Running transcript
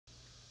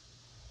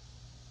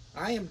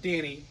I am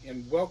Danny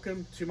and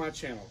welcome to my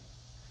channel.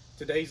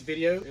 Today's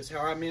video is how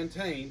I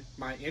maintain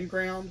my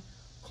in-ground,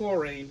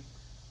 chlorine,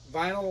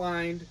 vinyl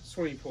lined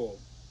swimming pool.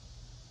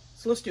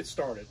 So let's get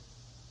started.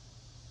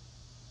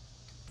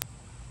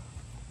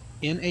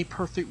 In a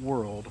perfect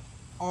world,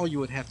 all you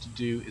would have to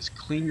do is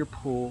clean your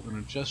pool and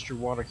adjust your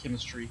water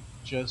chemistry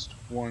just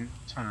one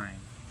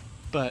time.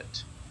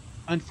 But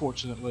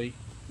unfortunately,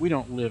 we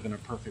don't live in a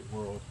perfect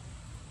world.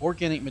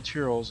 Organic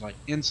materials like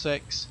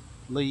insects,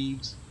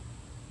 leaves,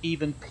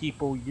 even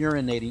people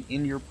urinating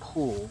in your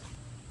pool.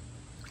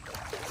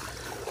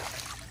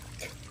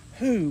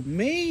 Who,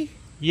 me?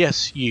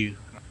 Yes, you.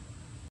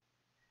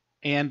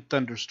 And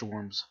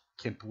thunderstorms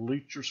can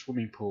pollute your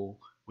swimming pool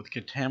with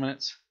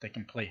contaminants that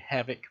can play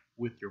havoc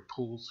with your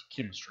pool's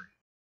chemistry.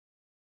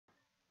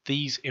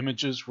 These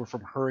images were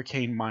from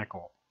Hurricane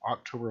Michael,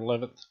 October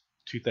 11th,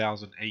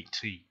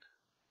 2018.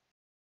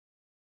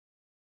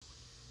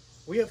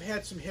 We have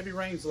had some heavy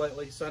rains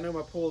lately, so I know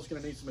my pool is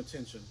going to need some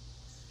attention.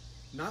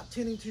 Not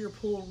tending to your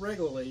pool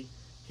regularly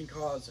can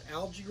cause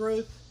algae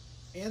growth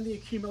and the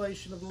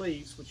accumulation of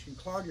leaves, which can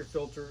clog your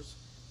filters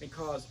and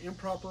cause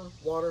improper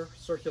water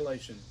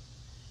circulation.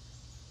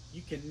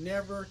 You can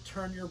never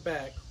turn your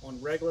back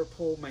on regular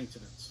pool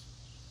maintenance.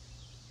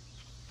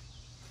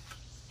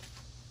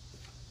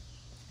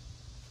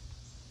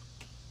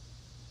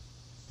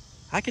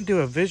 I can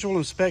do a visual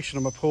inspection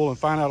of my pool and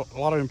find out a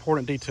lot of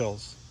important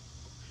details.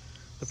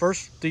 The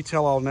first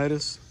detail I'll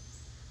notice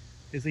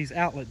is these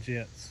outlet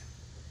jets.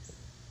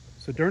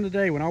 So during the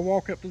day when I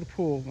walk up to the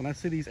pool and I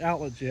see these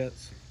outlet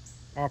jets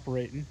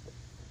operating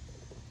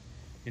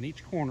in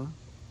each corner,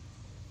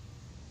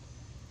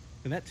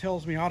 then that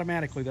tells me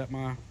automatically that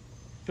my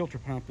filter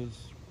pump is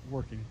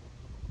working.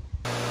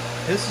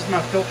 This is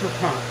my filter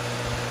pump.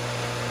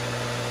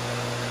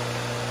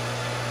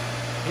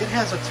 It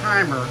has a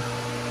timer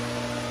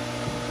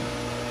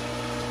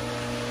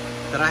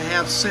that I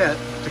have set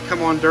to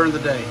come on during the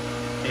day,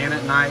 and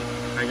at night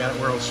I got it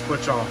where it'll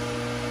switch off.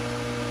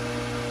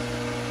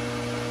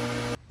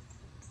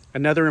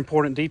 Another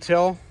important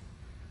detail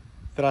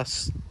that I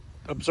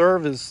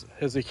observe is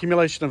the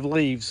accumulation of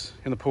leaves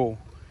in the pool.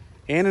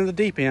 And in the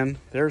deep end,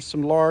 there's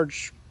some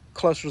large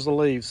clusters of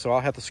leaves, so I'll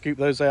have to scoop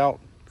those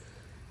out.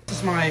 This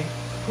is my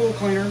pool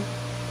cleaner.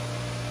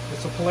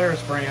 It's a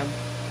Polaris brand.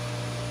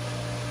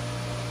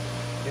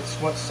 It's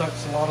what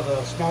sucks a lot of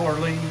the smaller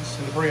leaves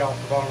and debris off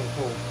the bottom of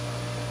the pool.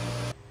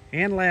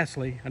 And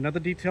lastly, another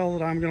detail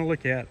that I'm going to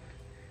look at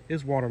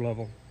is water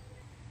level.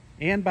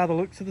 And by the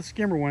looks of the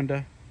skimmer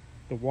window,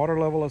 the water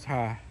level is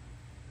high.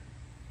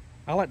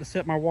 I like to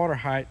set my water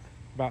height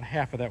about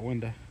half of that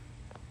window,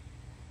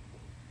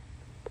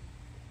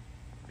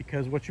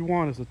 because what you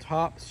want is the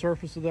top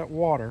surface of that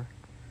water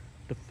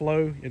to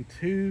flow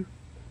into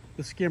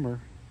the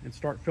skimmer and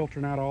start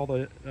filtering out all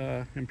the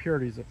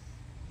impurities that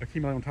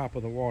accumulate on top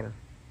of the water.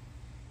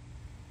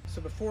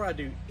 So before I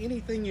do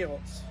anything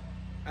else,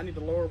 I need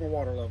to lower my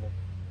water level.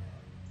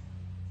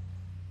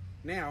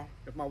 Now,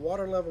 if my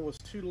water level was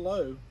too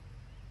low,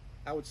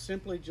 I would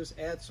simply just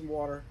add some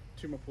water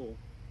to my pool.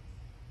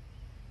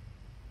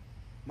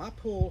 My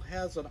pool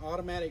has an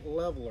automatic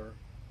leveler.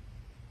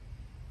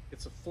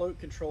 It's a float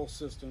control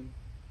system,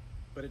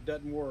 but it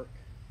doesn't work,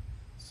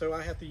 so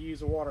I have to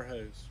use a water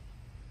hose.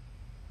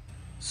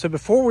 So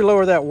before we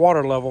lower that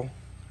water level,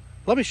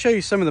 let me show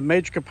you some of the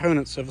major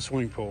components of a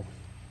swimming pool.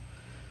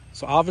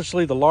 So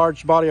obviously the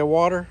large body of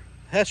water,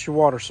 that's your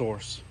water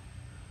source.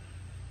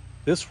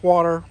 This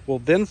water will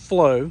then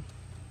flow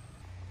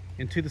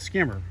into the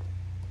skimmer.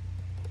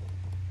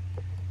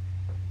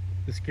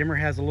 The skimmer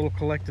has a little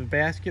collective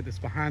basket that's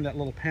behind that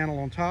little panel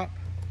on top.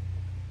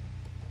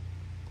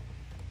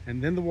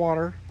 And then the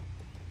water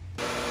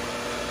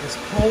is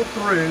pulled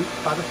through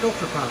by the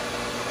filter pump.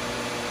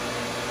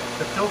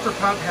 The filter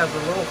pump has a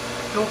little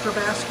filter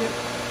basket,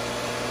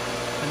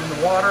 and then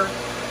the water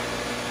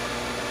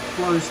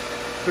flows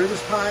through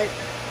this pipe,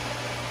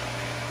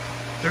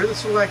 through the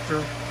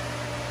selector,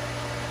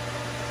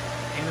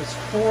 and is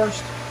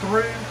forced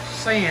through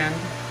sand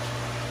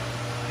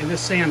in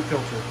this sand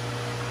filter.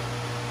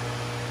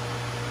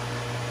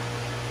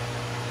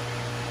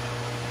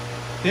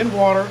 Then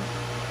water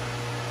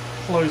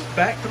flows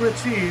back through a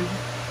tube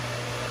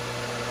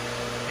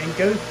and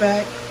goes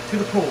back to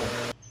the pool,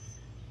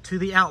 to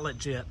the outlet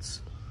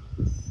jets.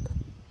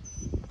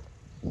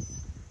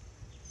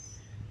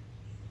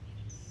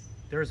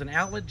 There's an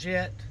outlet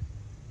jet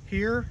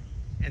here,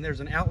 and there's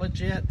an outlet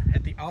jet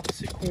at the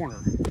opposite corner.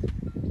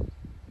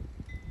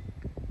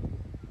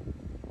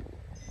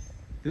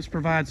 This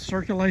provides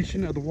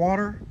circulation of the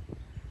water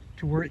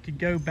to where it could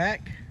go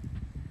back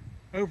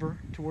over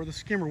to where the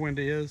skimmer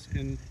window is,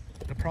 and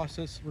the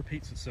process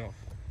repeats itself.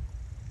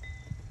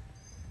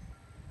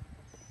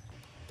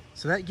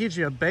 So that gives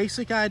you a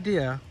basic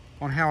idea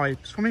on how a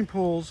swimming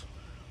pool's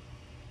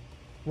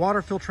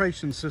water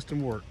filtration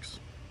system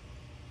works.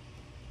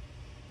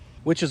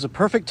 Which is a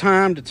perfect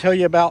time to tell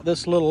you about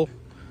this little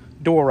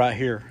door right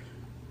here.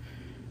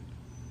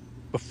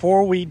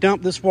 Before we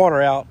dump this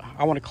water out,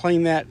 I want to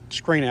clean that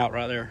screen out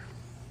right there.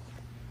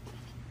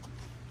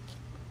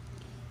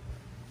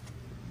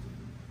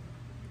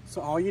 So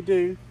all you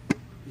do,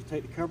 you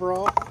take the cover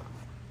off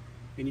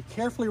and you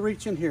carefully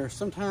reach in here.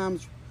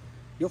 Sometimes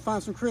you'll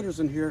find some critters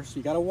in here, so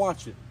you got to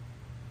watch it.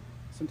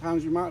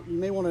 Sometimes you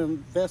may want to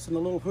invest in a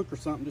little hook or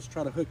something, just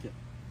try to hook it.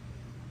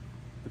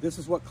 But this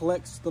is what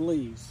collects the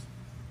leaves,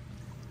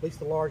 at least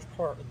the large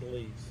part of the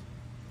leaves.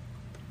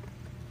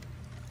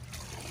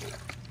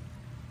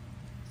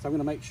 So I'm going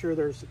to make sure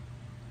there's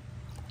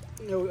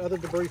no other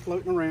debris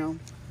floating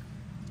around.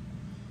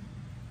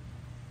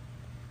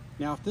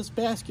 Now, if this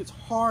basket's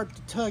hard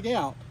to tug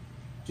out,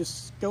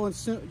 just go and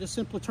just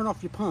simply turn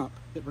off your pump.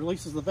 It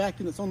releases the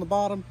vacuum that's on the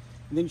bottom,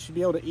 and then you should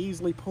be able to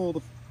easily pull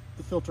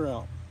the filter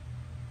out.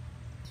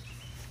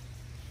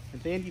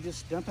 And then you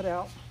just dump it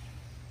out.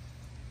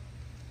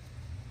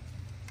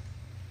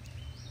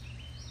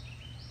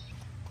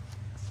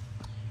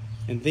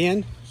 And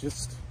then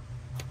just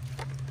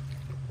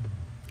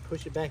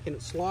push it back in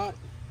its slot,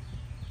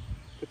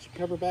 put your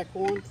cover back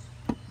on,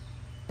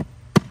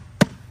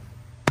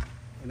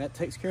 and that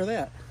takes care of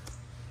that.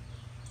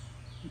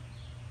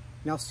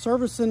 Now,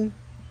 servicing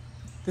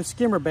the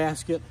skimmer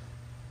basket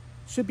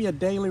should be a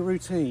daily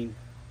routine.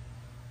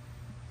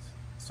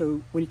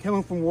 So when you come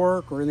home from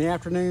work or in the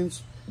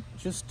afternoons,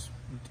 just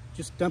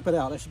dump it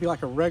out. That should be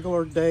like a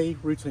regular day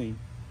routine.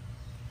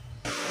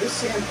 This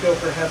sand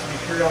filter has to be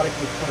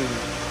periodically cleaned.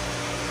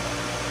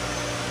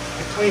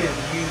 To clean it,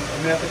 we use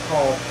a method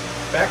called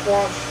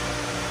backwash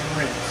and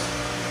rinse.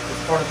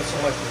 It's part of the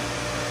selector.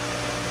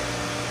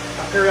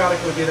 I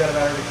periodically do that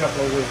about every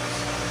couple of weeks,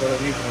 whether I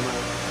use it or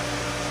not.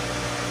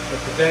 But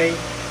today,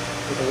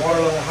 with the water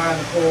level high in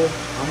the pool,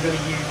 I'm going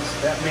to use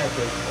that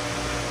method,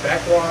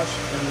 backwash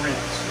and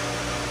rinse,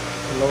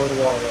 to lower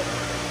the water level.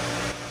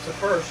 So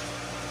first,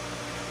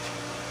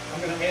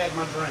 I'm going to add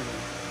my drain.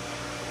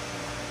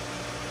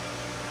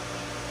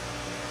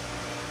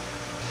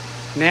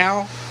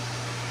 Now,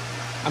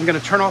 I'm going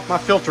to turn off my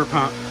filter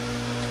pump.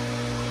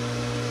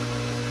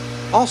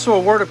 Also, a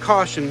word of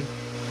caution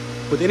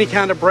with any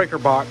kind of breaker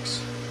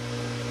box,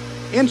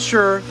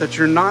 ensure that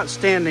you're not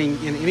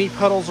standing in any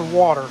puddles of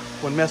water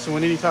when messing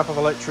with any type of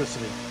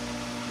electricity.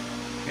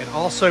 And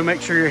also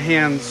make sure your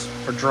hands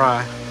are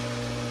dry.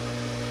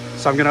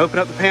 So I'm going to open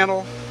up the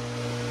panel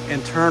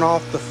and turn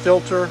off the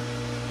filter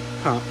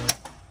pump.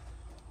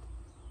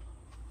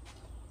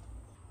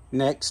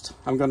 Next,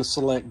 I'm going to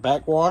select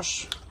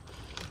backwash.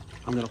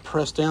 I'm going to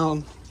press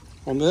down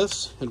on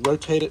this and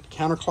rotate it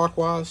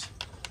counterclockwise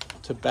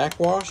to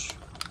backwash.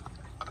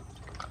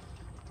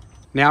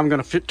 Now I'm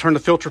going to turn the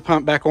filter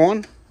pump back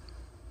on.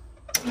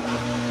 And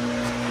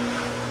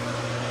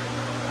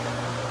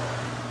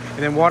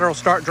then water will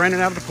start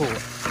draining out of the pool.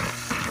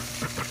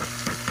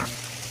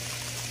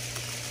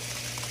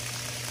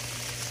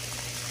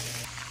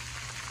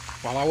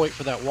 While I wait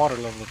for that water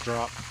level to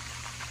drop,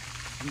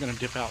 I'm going to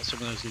dip out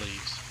some of those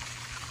leaves.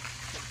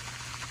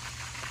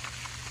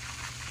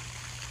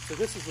 So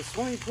this is the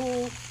swimming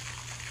pool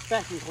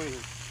vacuum cleaner.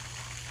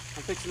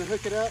 I'm fixing to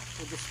hook it up.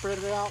 We'll just spread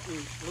it out, and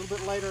a little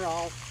bit later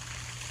I'll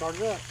start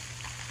it up.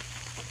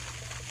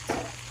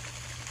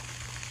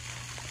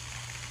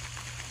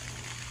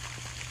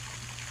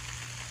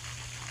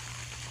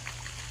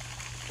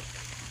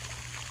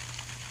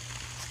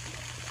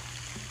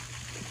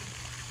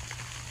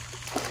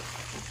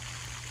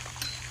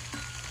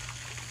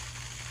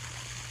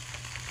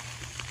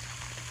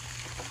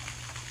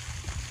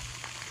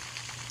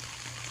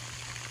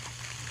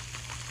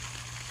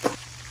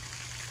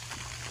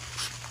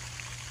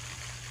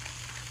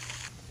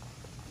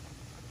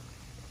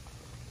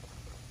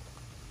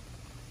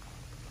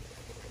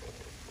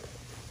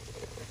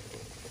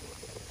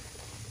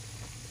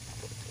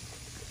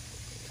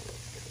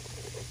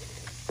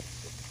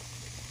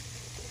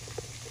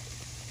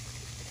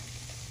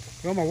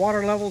 Well, my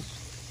water levels,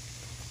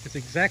 it's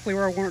exactly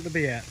where I want it to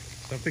be at.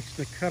 So I'm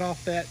fixing to cut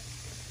off that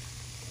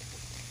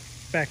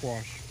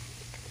backwash.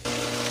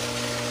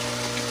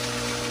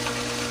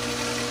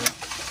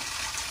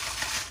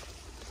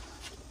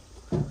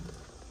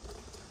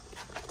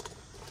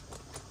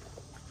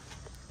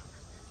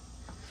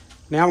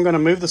 Now I'm going to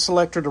move the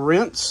selector to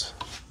rinse.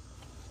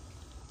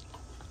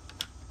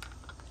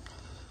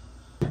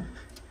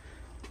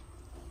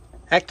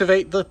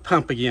 Activate the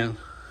pump again.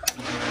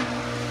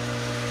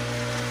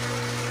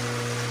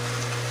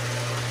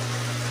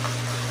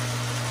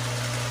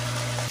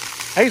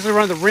 I usually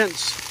run the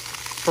rinse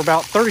for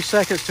about 30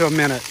 seconds to a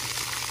minute.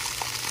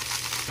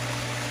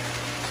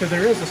 So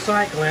there is a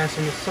sight glass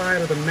on the side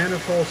of the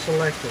manifold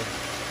selector.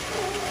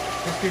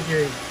 This gives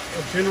you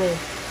a general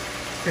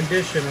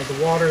condition of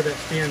the water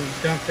that's being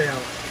dumped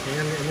out.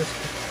 And in this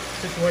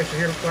situation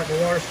here, it looks like the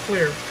water's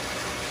clear.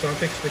 So I'm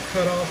fixing to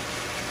cut off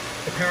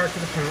the power to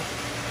the pump.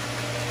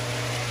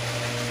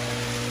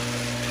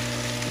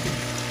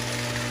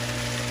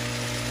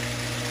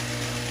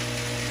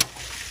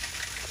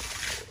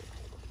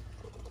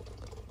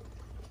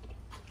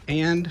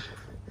 And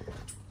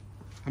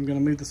I'm going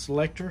to move the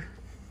selector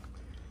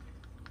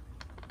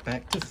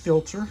back to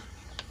filter.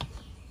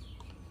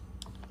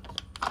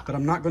 But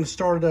I'm not going to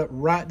start it up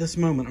right this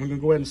moment. I'm going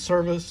to go ahead and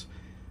service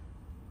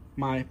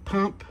my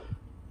pump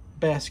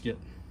basket.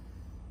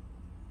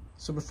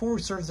 So before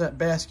we service that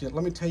basket,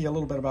 let me tell you a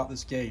little bit about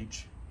this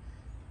gauge.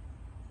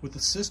 With the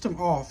system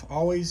off,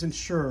 always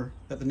ensure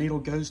that the needle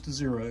goes to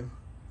 0.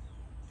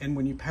 And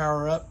when you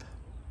power up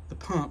the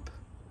pump,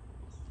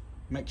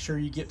 make sure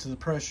you get to the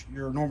pressure,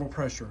 your normal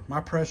pressure. My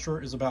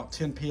pressure is about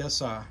 10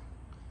 psi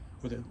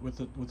with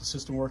the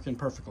system working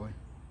perfectly.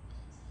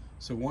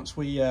 So once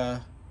we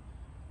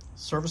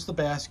service the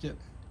basket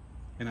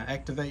and I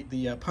activate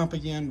the pump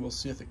again, we'll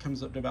see if it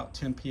comes up to about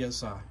 10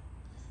 psi.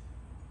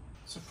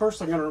 So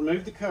first I'm going to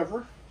remove the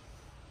cover.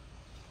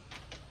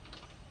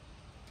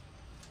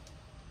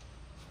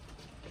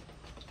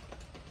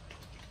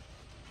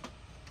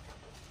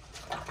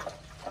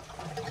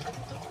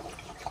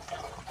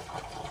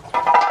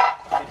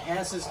 It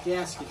has this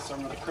gasket, so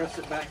I'm going to press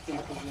it back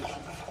into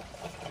position.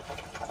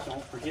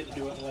 Don't forget to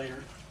do it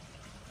later.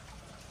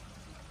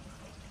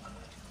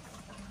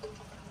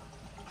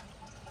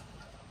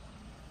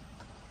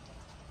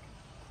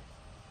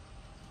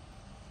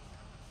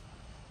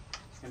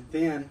 And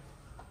then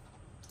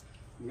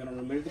I'm going to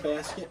remove the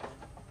basket.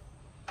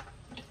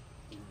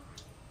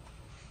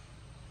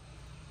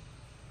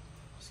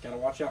 Just got to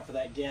watch out for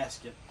that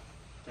gasket.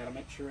 Got to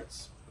make sure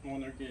it's on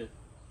there good.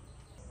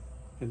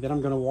 And then I'm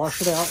going to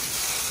wash it out.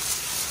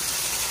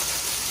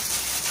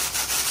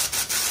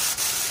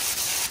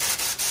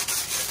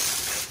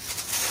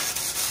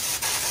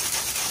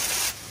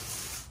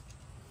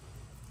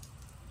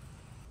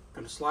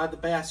 Going to slide the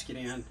basket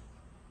in.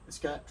 It's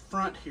got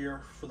front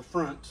here for the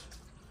front.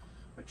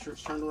 Make sure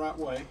it's turned the right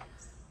way.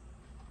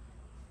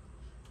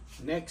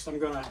 Next, I'm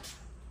going to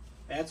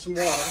add some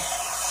water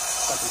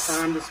so I can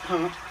prime this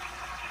pump.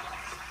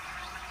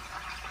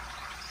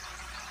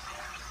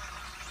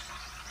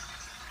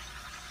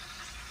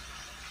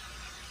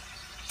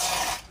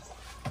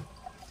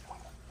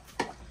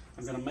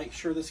 I'm going to make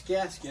sure this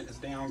gasket is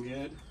down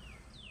good.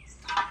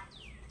 I'm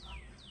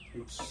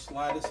going to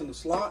slide this into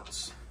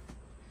slots,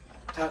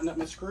 tighten up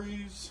my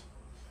screws,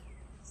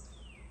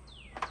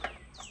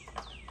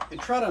 and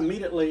try to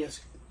immediately,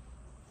 as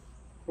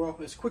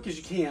quick as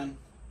you can,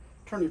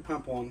 turn your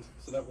pump on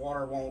so that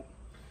water won't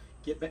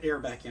get the air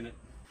back in it.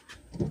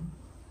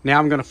 Now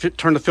I'm going to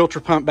turn the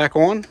filter pump back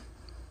on.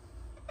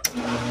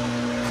 And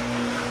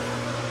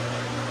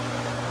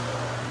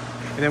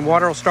then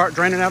water will start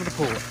draining out of the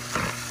pool.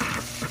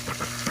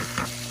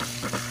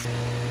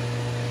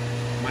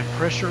 My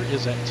pressure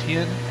is at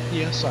 10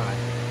 psi,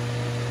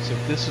 so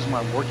this is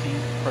my working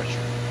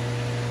pressure.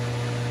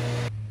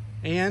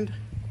 And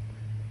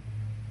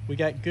we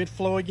got good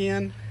flow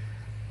again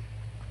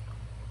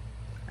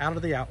out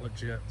of the outlet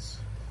jets.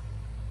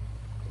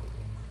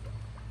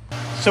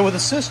 So with the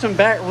system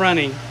back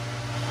running,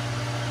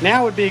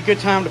 now would be a good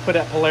time to put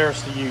that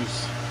Polaris to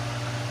use.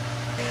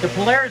 The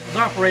Polaris is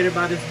operated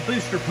by this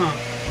booster pump.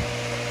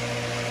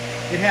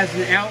 It has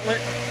an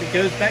outlet that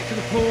goes back to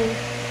the pool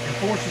and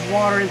forces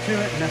water into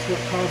it, and that's what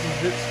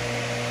causes its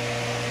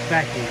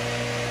vacuum.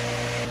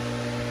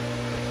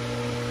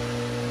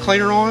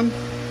 Cleaner on.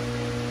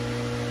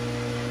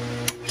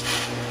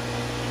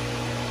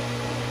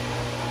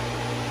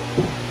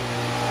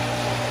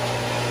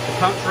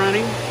 The pump's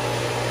running,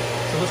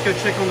 so let's go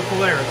check on the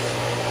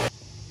Polaris.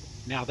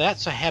 Now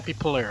that's a happy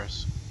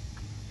Polaris.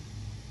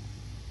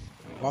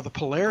 While the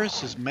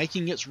Polaris is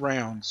making its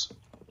rounds,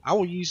 I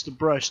will use the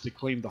brush to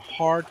clean the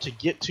hard to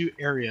get to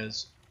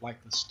areas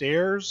like the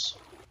stairs,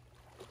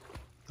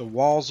 the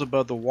walls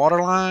above the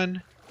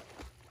waterline,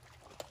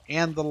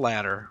 and the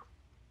ladder.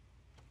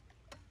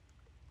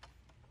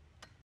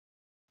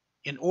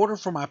 In order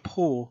for my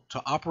pool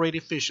to operate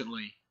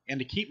efficiently and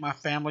to keep my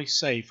family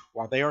safe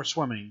while they are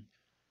swimming,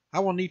 I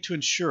will need to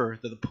ensure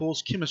that the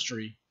pool's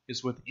chemistry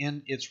is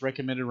within its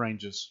recommended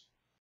ranges.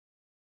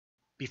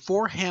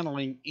 Before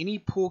handling any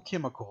pool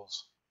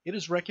chemicals, it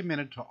is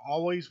recommended to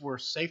always wear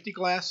safety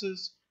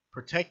glasses,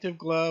 protective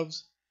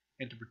gloves,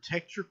 and to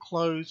protect your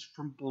clothes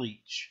from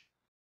bleach.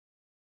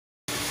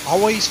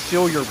 Always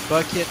fill your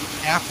bucket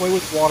halfway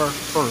with water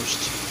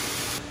first,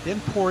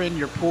 then pour in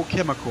your pool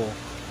chemical,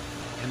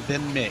 and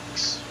then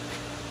mix.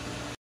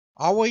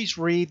 Always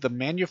read the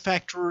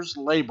manufacturer's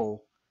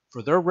label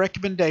for their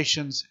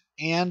recommendations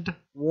and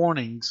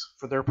warnings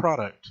for their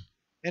product,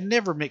 and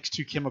never mix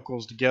two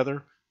chemicals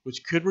together,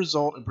 which could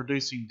result in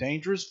producing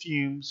dangerous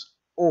fumes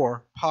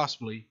or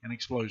possibly an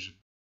explosion.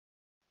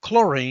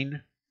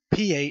 Chlorine,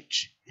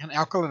 pH, and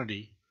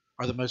alkalinity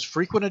are the most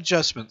frequent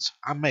adjustments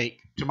I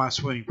make to my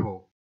swimming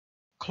pool.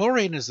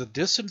 Chlorine is a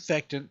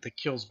disinfectant that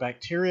kills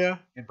bacteria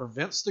and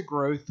prevents the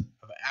growth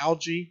of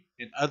algae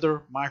and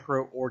other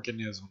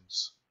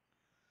microorganisms.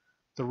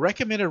 The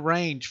recommended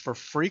range for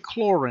free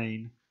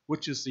chlorine,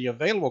 which is the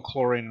available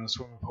chlorine in a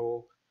swimming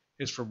pool,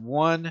 is from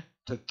 1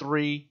 to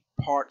 3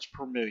 parts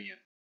per million.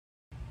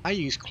 I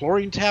use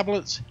chlorine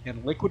tablets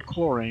and liquid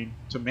chlorine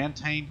to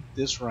maintain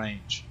this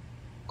range.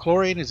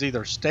 Chlorine is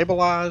either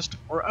stabilized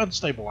or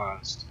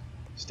unstabilized.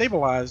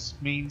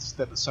 Stabilized means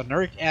that the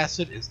cyanuric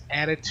acid is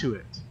added to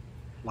it,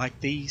 like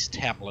these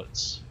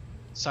tablets.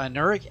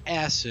 Cyanuric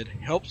acid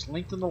helps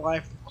lengthen the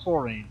life of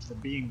chlorine from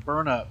being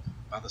burned up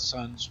by the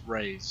sun's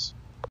rays.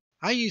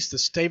 I use the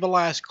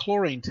stabilized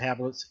chlorine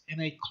tablets in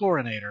a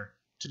chlorinator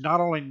to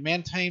not only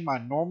maintain my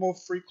normal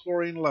free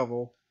chlorine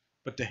level,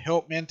 but to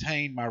help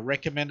maintain my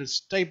recommended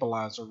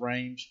stabilizer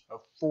range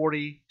of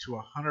 40 to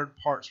 100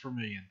 parts per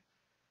million.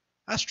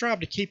 I strive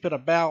to keep it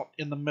about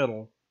in the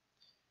middle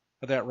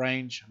of that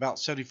range, about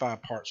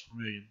 75 parts per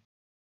million.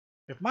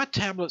 If my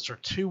tablets are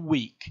too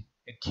weak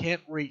and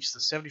can't reach the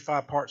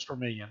 75 parts per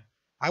million,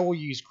 I will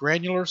use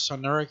granular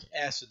cyanuric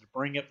acid to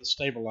bring up the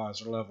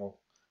stabilizer level.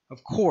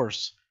 Of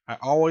course, I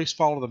always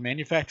follow the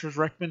manufacturer's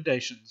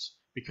recommendations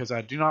because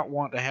I do not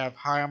want to have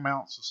high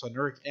amounts of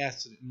cyanuric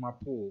acid in my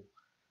pool.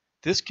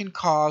 This can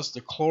cause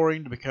the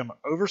chlorine to become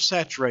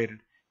oversaturated,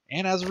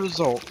 and as a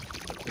result,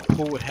 the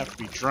pool would have to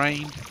be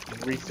drained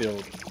and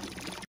refilled.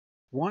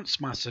 Once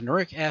my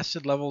cyanuric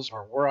acid levels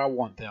are where I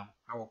want them,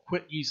 I will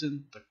quit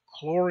using the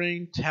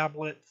chlorine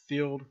tablet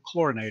filled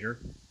chlorinator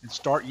and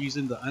start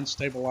using the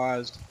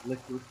unstabilized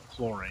liquid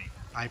chlorine.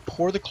 I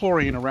pour the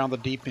chlorine around the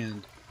deep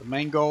end. The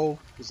main goal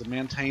is to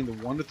maintain the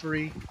 1 to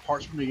 3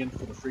 parts per million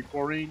for the free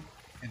chlorine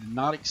and to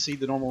not exceed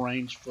the normal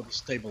range for the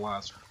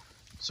stabilizer.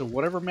 So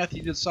whatever method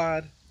you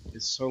decide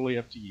is solely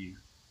up to you.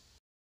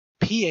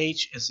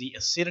 pH is the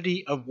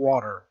acidity of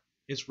water.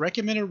 Its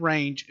recommended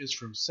range is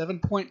from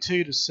 7.2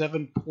 to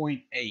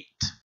 7.8.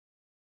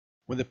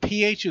 When the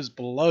pH is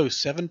below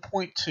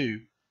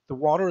 7.2, the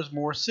water is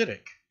more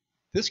acidic.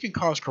 This can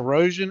cause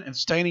corrosion and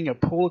staining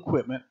of pool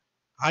equipment,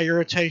 eye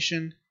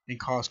irritation, and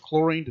cause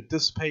chlorine to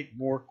dissipate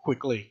more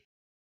quickly.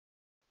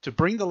 To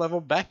bring the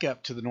level back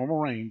up to the normal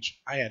range,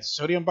 I add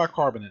sodium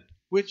bicarbonate,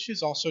 which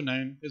is also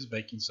known as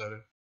baking soda.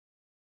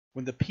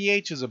 When the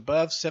pH is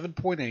above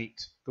 7.8,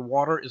 the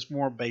water is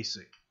more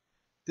basic.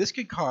 This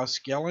can cause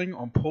scaling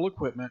on pool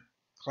equipment,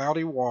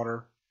 cloudy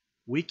water,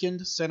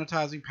 weakened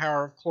sanitizing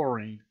power of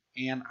chlorine,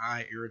 and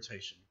eye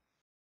irritation.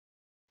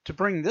 To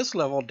bring this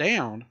level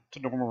down to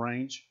normal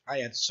range,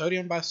 I add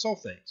sodium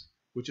bisulfate,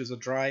 which is a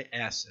dry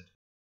acid.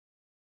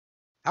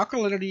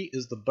 Alkalinity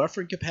is the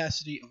buffering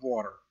capacity of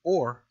water,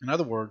 or, in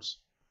other words,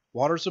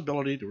 water's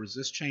ability to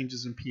resist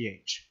changes in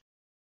pH.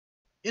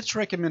 Its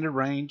recommended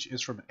range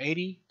is from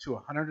 80 to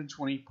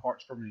 120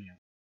 parts per million.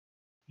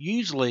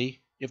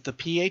 Usually, if the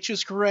pH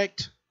is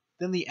correct,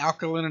 then the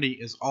alkalinity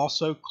is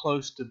also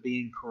close to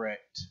being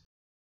correct.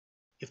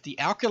 If the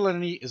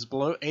alkalinity is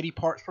below 80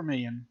 parts per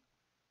million,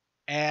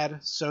 add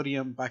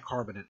sodium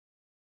bicarbonate.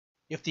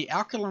 If the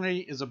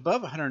alkalinity is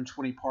above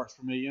 120 parts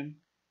per million,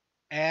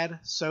 add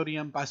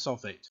sodium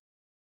bisulfate.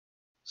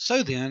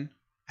 So then,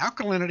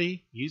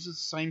 alkalinity uses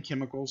the same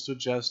chemicals to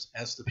adjust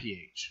as the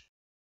pH.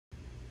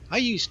 I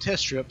use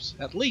test strips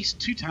at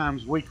least 2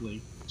 times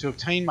weekly to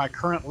obtain my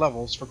current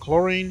levels for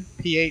chlorine,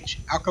 pH,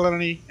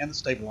 alkalinity, and the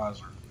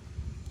stabilizer.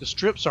 The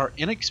strips are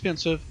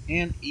inexpensive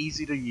and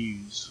easy to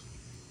use.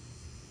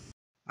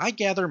 I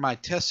gather my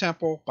test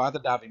sample by the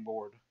diving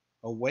board,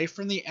 away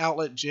from the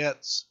outlet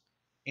jets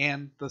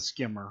and the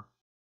skimmer.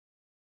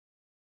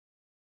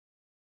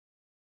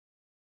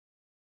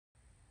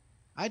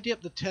 I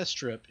dip the test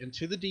strip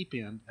into the deep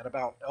end at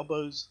about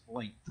elbow's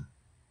length.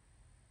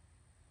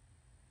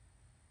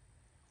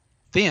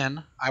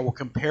 Then I will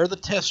compare the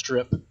test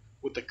strip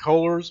with the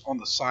colors on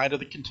the side of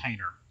the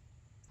container.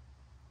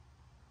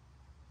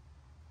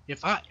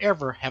 If I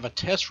ever have a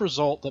test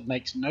result that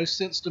makes no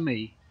sense to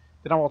me,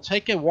 then I will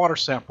take a water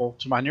sample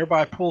to my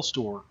nearby pool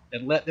store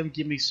and let them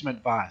give me some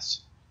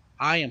advice.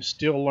 I am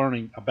still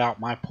learning about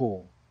my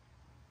pool.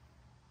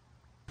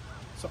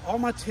 So all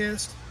my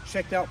tests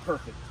checked out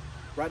perfect,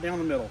 right down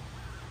the middle.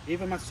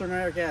 Even my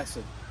cyanuric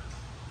acid.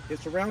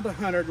 It's around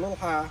 100, a little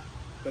high,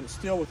 but it's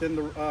still within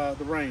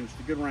the range,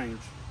 the good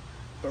range.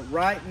 But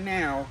right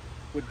now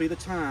would be the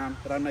time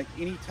that I make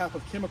any type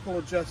of chemical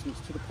adjustments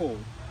to the pool.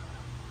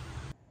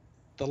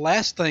 The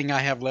last thing I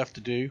have left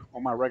to do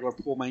on my regular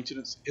pool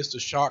maintenance is to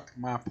shock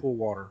my pool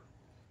water.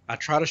 I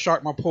try to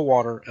shock my pool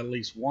water at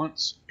least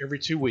once every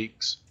 2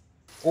 weeks,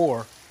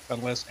 or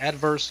unless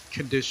adverse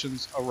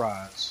conditions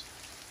arise.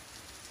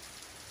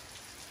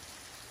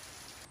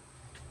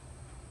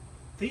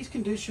 These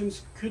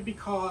conditions could be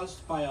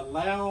caused by a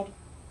loud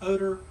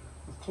odor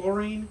of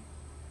chlorine,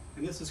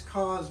 and this is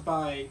caused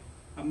by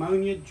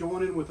ammonia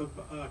joining with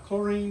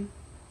chlorine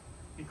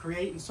and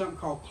creating something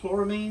called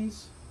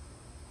chloramines.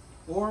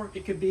 Or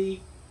it could be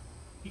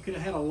you could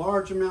have had a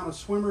large amount of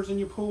swimmers in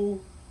your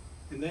pool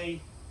and they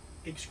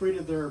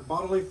excreted their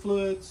bodily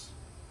fluids,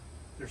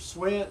 their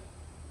sweat,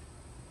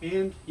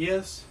 and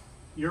yes,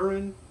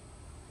 urine.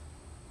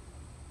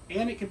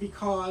 And it could be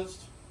caused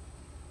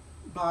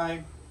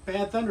by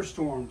bad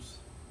thunderstorms.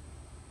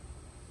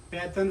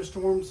 Bad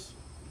thunderstorms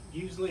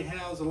usually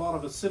has a lot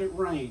of acidic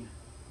rain,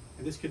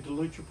 and this could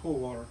dilute your pool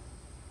water.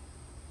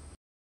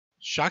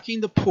 Shocking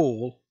the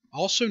pool,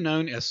 also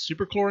known as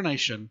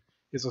superchlorination,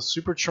 is a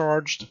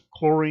supercharged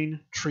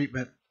chlorine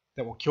treatment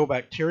that will kill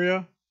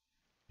bacteria,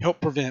 help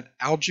prevent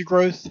algae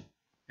growth,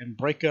 and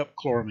break up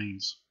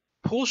chloramines.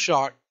 Pool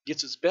shock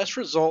gets its best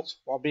results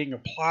while being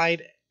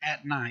applied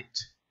at night.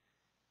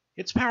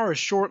 Its power is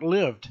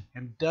short-lived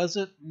and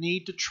doesn't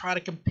need to try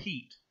to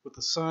compete with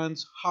the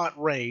sun's hot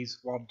rays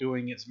while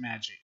doing its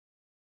magic.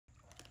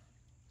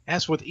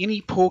 As with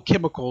any pool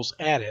chemicals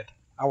added,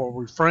 I will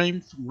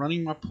refrain from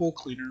running my pool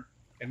cleaner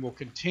and will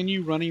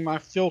continue running my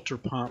filter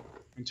pump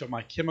until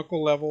my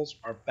chemical levels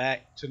are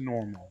back to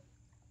normal.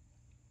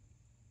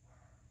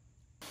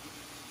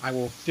 I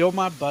will fill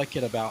my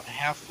bucket about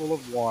half full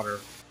of water,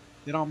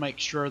 then I'll make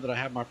sure that I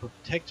have my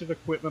protective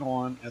equipment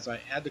on as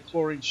I add the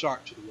chlorine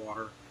shock to the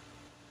water,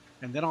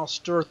 and then I'll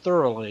stir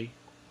thoroughly,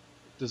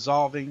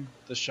 dissolving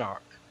the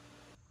shock.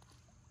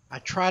 I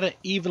try to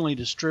evenly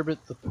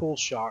distribute the pool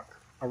shock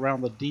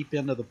around the deep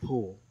end of the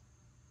pool.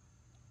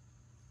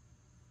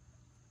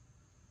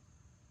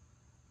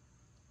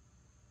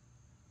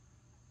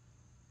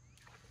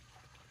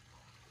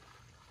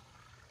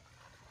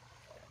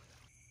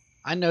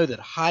 I know that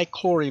high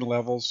chlorine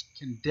levels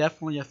can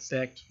definitely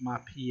affect my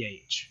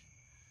pH,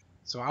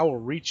 so I will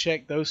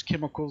recheck those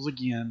chemicals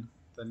again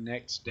the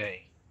next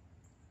day.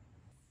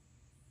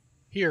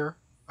 Here,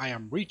 I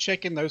am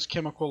rechecking those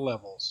chemical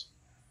levels.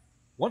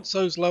 Once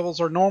those levels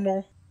are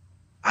normal,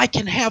 I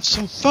can have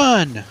some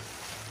fun!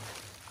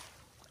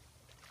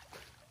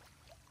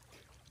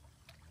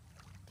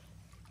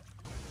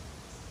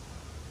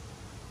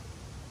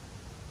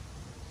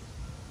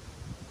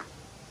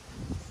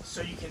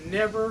 So you can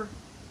never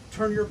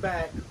turn your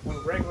back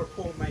on regular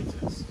pool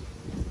maintenance.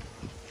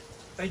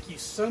 Thank you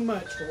so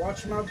much for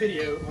watching my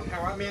video on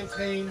how I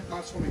maintain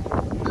my swimming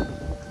pool.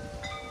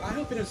 I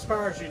hope it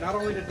inspires you not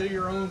only to do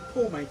your own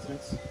pool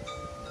maintenance,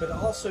 but to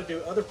also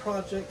do other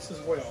projects as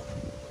well.